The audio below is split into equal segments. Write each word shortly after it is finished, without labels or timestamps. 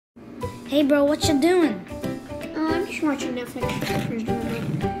Hey bro, what you doing? I'm just watching Netflix.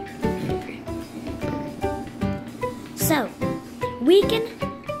 So, we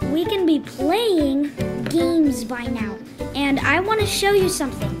can be playing games by now. And I want to show you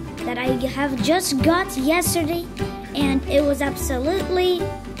something that I have just got yesterday, and it was absolutely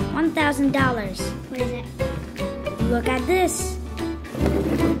 $1,000. What is it? Look at this.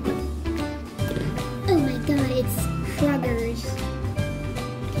 Oh my god, it's Kruggers.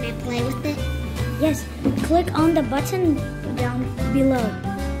 Can I play with it? Yes, click on the button down below.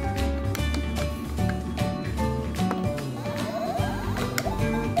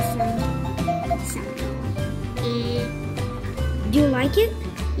 Do you like it?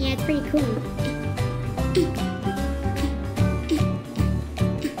 Yeah, it's pretty cool.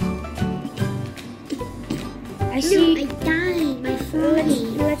 I see. No, I died. My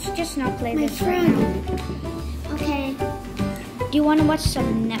Funday. Let's just not play My this right now. friend. Okay. Do you want to watch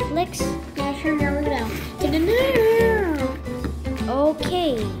some Netflix? Yeah, sure. Here we go.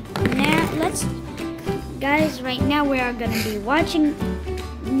 Okay. Now let's, guys. Right now we are gonna be watching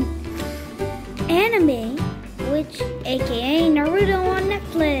anime, which AKA Naruto on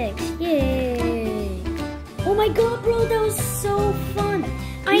Netflix. Yay! Oh my God, bro, that was so fun.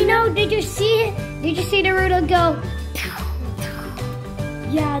 I know. Did you see it? Did you see Naruto go?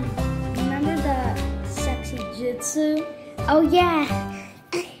 Yeah. Remember the sexy jutsu? Oh yeah.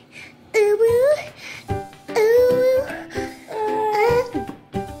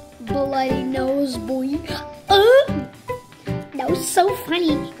 Bloody nose, boy. That was so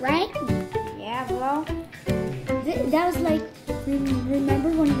funny, right? Yeah, bro. That was like, remember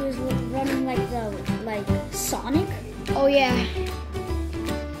when he was running like Sonic? Oh yeah.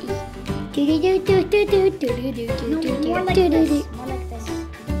 No, more like this. More like this.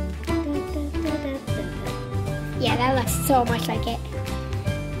 Yeah, that looks so much like it.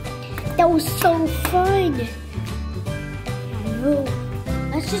 That was so fun. I know.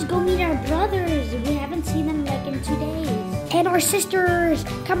 Let's just go meet our brothers. We haven't seen them like in 2 days. And our sisters.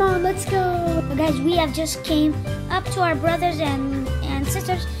 Come on, let's go. Well, guys, we have just came up to our brothers and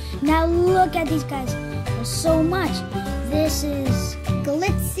sisters. Now look at these guys. There's so much. This is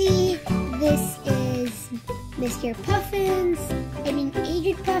Glitzy. This is Mr. Puffins. I mean,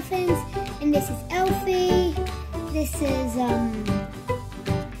 Agent Puffins. And this is Elfie. This is our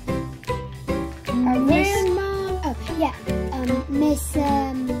grandma. Oh yeah, Miss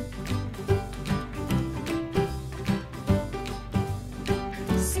Silent.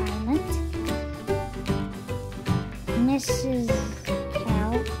 Mrs.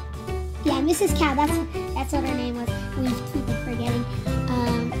 Cow. Yeah, Mrs. Cow. That's what her name was. We keep forgetting.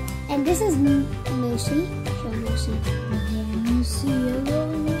 And this is Moosey. Show Moosey. Yeah, Lucy. Hello,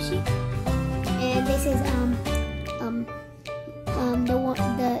 Lucy. And this is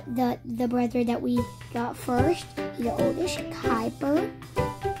the brother that we got first. He's the oldest, Kuiper.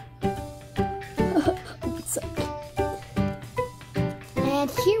 And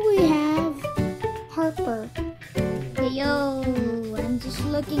here we have Harper. Yo, I'm just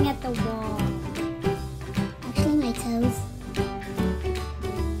looking at the wall. Actually, my toes.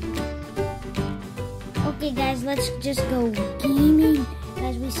 Okay, guys, let's just go gaming.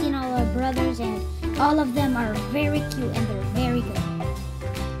 Guys, we've seen all our brothers, and all of them are very cute, and they're very good.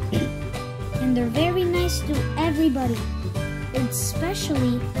 And they're very nice to everybody,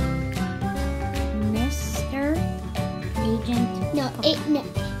 especially Mr. Agent. No,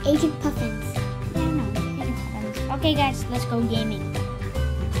 Agent Puffins. Yeah, no, Agent Puffins. Okay, guys, let's go gaming.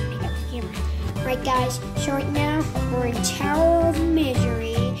 Pick up the camera. Right, guys. So right now we're in Tower of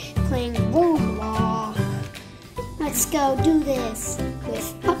Misery playing Roblox. Let's go do this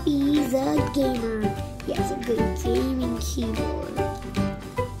with Puppy the Gamer. He has a good gaming keyboard.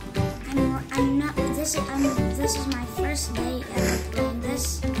 I'm not. This is my first day ever playing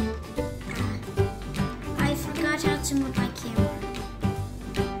this. I forgot how to move my camera.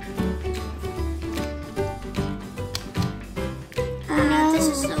 No. This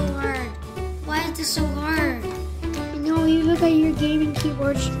is so hard. Why is this so hard? No, you look at your gaming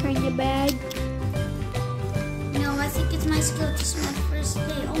keyboard. It's kind of bad. No, I think it's my skill. This is my first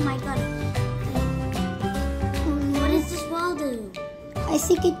day. Oh my god. What does this wall do? I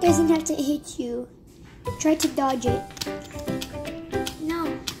think it doesn't have to hit you. Try to dodge it. No,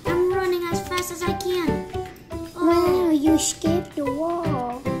 I'm running as fast as I can. Wow, you escaped the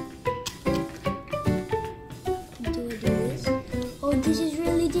wall. Do I do this? Oh, this is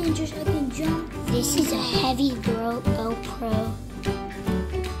really dangerous. I can jump. This is a heavy GoPro.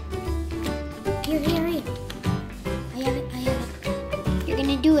 Here. I have it. You're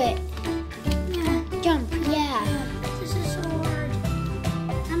gonna do it. Yeah. Jump, yeah. This is so hard.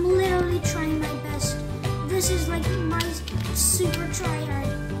 I'm literally this is like my super tryhard.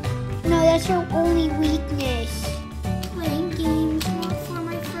 No, that's your only weakness. Playing games for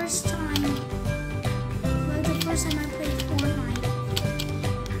my first time. Like the first time I played Fortnite.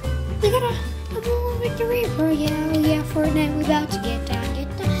 We got a little victory, bro. Yeah, Fortnite. We about to get down.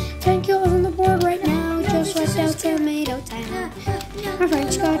 10 kills on the board right now. Just wiped out Tomato Town. Our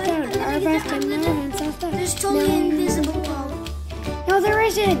friends got down. Our left and our hands off that. There's totally an invisible wall. No, there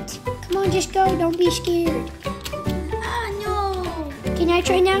isn't. Come on, just go. Don't be scared. No. Can I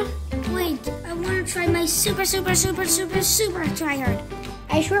try now? Wait, I want to try my super tryhard.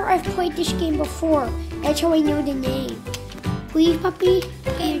 I swear I've played this game before. That's how I know the name. Please, puppy.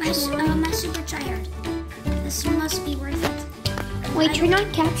 Okay, my super tryhard. This must be worth it. Wait, turn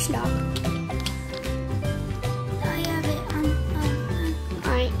on caps lock. I have it on.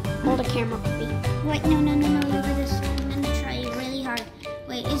 Alright, hold the camera, puppy. Wait, no. Look at this. I'm gonna try really hard.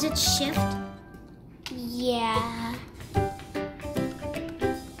 Wait, is it shift? Yeah.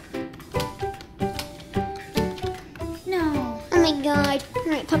 No. Oh my god.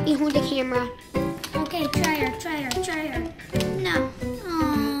 Alright, puppy, hold the camera. Okay, tryhard. No.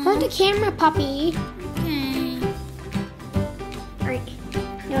 Hold the camera, puppy. Okay. Alright,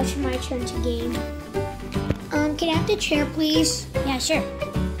 now it's my turn to game. Can I have the chair, please? Yeah, sure.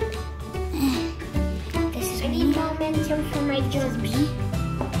 This is I need momentum for my jump.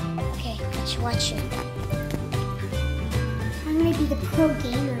 Okay, let's watch it. I'm gonna be the pro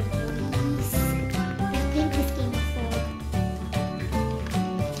gamer, please. I've played this game before.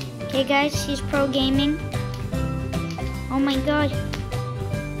 Okay, guys, he's pro gaming. Oh my god.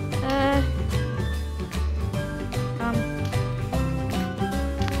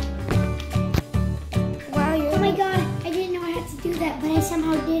 Wow, Oh my god, I didn't know I had to do that, but I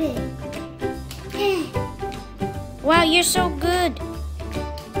somehow did it. Wow, you're so good.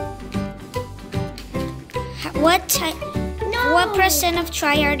 What No! What percent of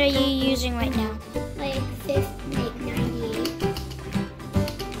tryhard are you using right now? Like 98.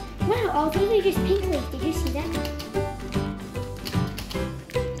 Wow, all those are just pink leaf. Did you see that?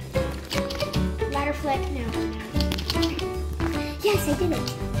 Ladder flick, no. Yes, I did it.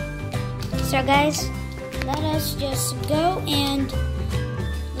 So guys, let us just go and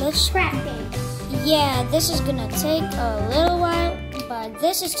let's Practice. Yeah, this is gonna take a little while, but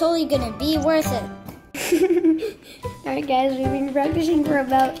this is totally gonna be worth it. Alright guys, we've been practicing for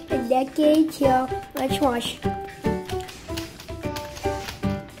about a decade, so let's watch.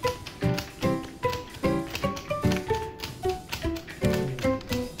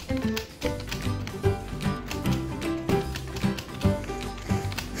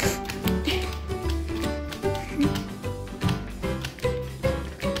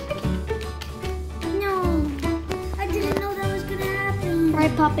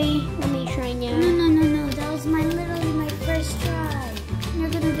 Alright, puppy, let me try now. No. That was literally my first try. You're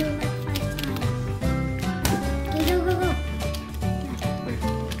gonna do it like 5 times. Okay, go.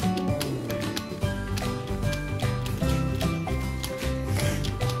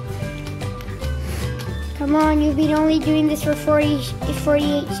 Come on, you've been only doing this for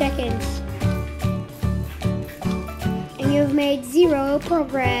 48 seconds. And you've made 0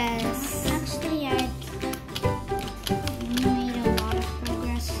 progress. Actually, I made a lot of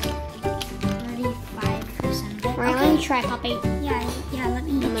progress. 35% of it. Alright, let me try, puppy. Yeah, let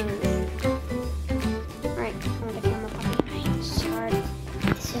me Move. Alright, hold the camera, puppy. Alright, sorry.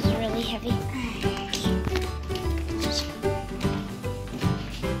 This is really heavy.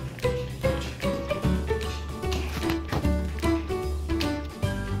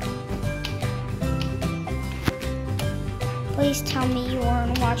 Please tell me you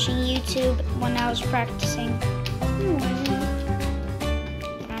weren't watching YouTube when I was practicing.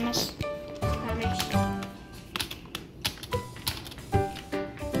 Promise?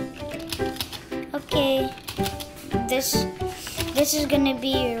 Okay, this is gonna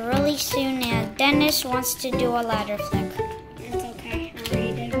be really soon, and Dennis wants to do a ladder flick. It's okay, I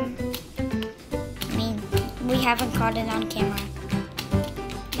already did one. I mean, we haven't caught it on camera.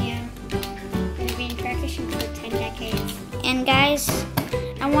 Yeah, we've been practicing for 10 decades. And guys,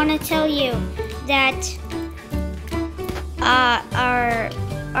 I want to tell you that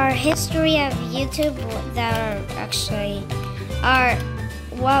our history of YouTube,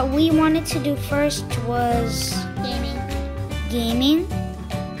 what we wanted to do first was gaming,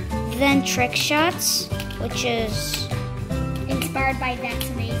 then trick shots, which is Inspired by That's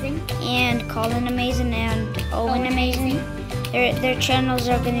Amazing. and Colin Amazing and Owen Amazing. Their channels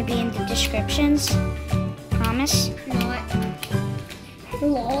are going to be in the descriptions. Promise?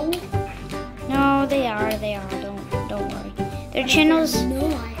 Lol. No, they are. Don't worry. Their channels.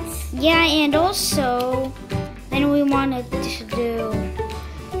 Nice. Yeah, and also wanted to do.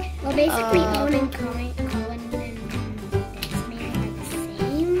 Well, basically, Owen and Colin and it's maybe like the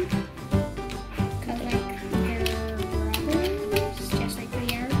same. Cause like they're brothers, just like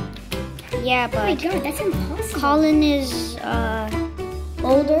we are. Yeah, Oh my but god, that's impossible. Colin is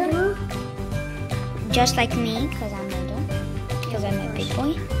older, just like me, cause I'm older, cause I'm a big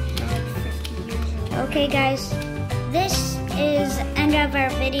boy. Okay, guys, this is the end of our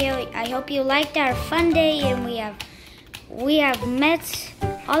video. I hope you liked our fun day, and we have met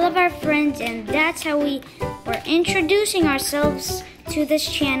all of our friends, and that's how we were introducing ourselves to this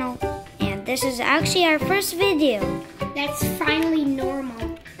channel. And this is actually our first video. That's finally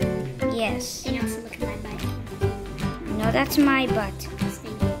normal. Yes. And also look at my butt. No, that's my butt.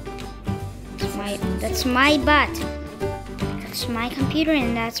 That's my butt. That's my computer,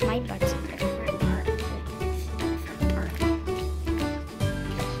 and that's my butt.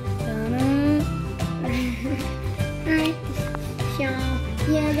 Alright, so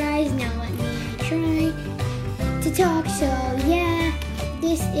yeah guys, now let me try to talk. So yeah,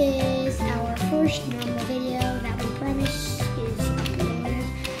 this is our first normal video that we promise is uploaded,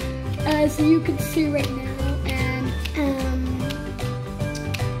 as you can see right now. And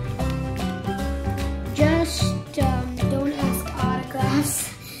just don't ask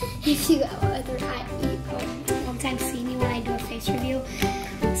autographs if you one time see me when I do a face review.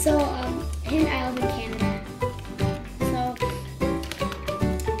 So here I live in Canada.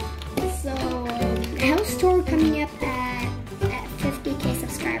 House tour coming up at 50k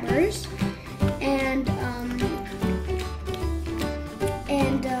subscribers, and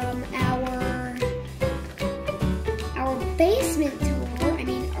our basement tour, I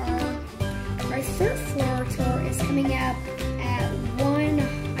mean our third floor tour is coming up at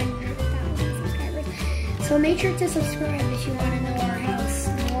 100,000 subscribers. So make sure to subscribe if you want to know our house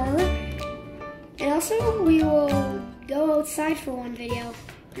more. And also we will go outside for one video.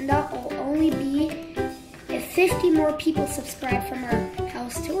 And that will only be if 50 more people subscribe from our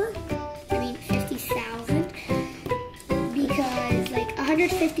house tour. I mean 50,000, because like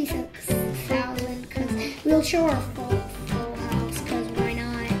 150,000, because we'll show our full house, because why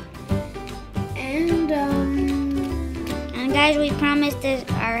not? And guys, we promise that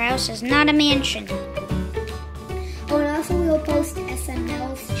our house is not a mansion. Oh, and also we'll post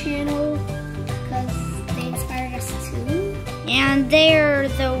SNL's channel, because they inspired us too. And they're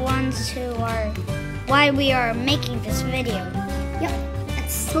the ones who are why we are making this video. Yep,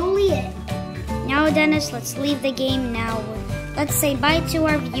 that's totally it. Now, Dennis, let's leave the game now. Let's say bye to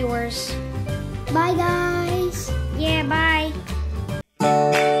our viewers. Bye, guys. Yeah, bye.